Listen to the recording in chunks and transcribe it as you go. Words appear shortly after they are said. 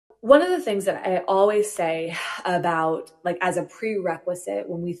one of the things that I always say about, like, as a prerequisite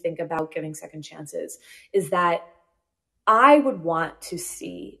when we think about giving second chances is that I would want to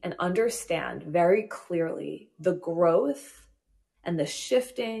see and understand very clearly the growth and the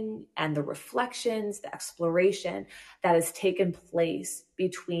shifting and the reflections, the exploration that has taken place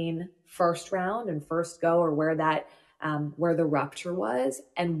between first round and first go, or where the rupture was,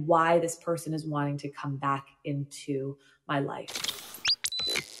 and why this person is wanting to come back into my life.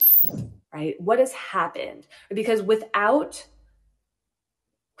 Right? What has happened? Because without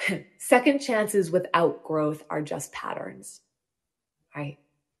second chances, without growth are just patterns, right?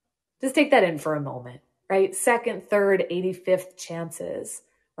 Just take that in for a moment, right? Second, third, 85th chances,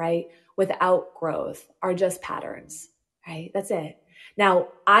 right? Without growth are just patterns, right? That's it. Now,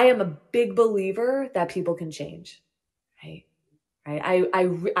 I am a big believer that people can change, right? Right.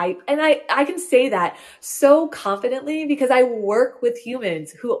 I can say that so confidently because I work with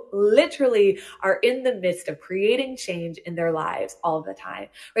humans who literally are in the midst of creating change in their lives all the time.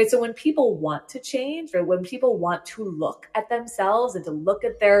 Right. So when people want to change, or when people want to look at themselves and to look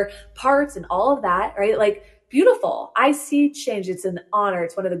at their parts and all of that, right? Like, beautiful. I see change. It's an honor.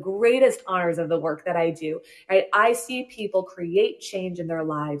 It's one of the greatest honors of the work that I do. Right. I see people create change in their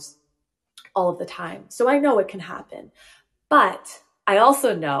lives all of the time. So I know it can happen. But I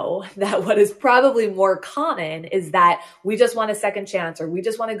also know that what is probably more common is that we just want a second chance, or we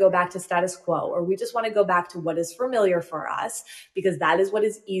just want to go back to status quo, or we just want to go back to what is familiar for us, because that is what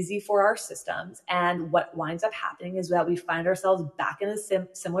is easy for our systems. And what winds up happening is that we find ourselves back in a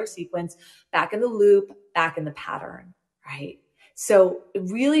similar sequence, back in the loop, back in the pattern, right? So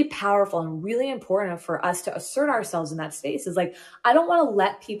really powerful and really important for us to assert ourselves in that space is like, I don't want to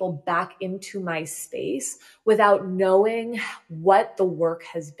let people back into my space without knowing what the work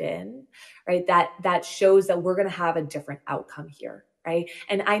has been, right? That shows that we're going to have a different outcome here, right?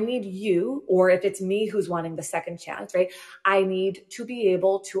 And I need you, or if it's me who's wanting the second chance, right? I need to be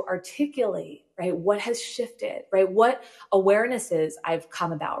able to articulate, right? What has shifted, right? What awarenesses I've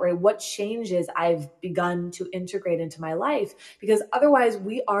come about, right? What changes I've begun to integrate into my life, because otherwise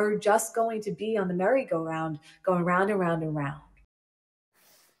we are just going to be on the merry-go-round, going round and round and round.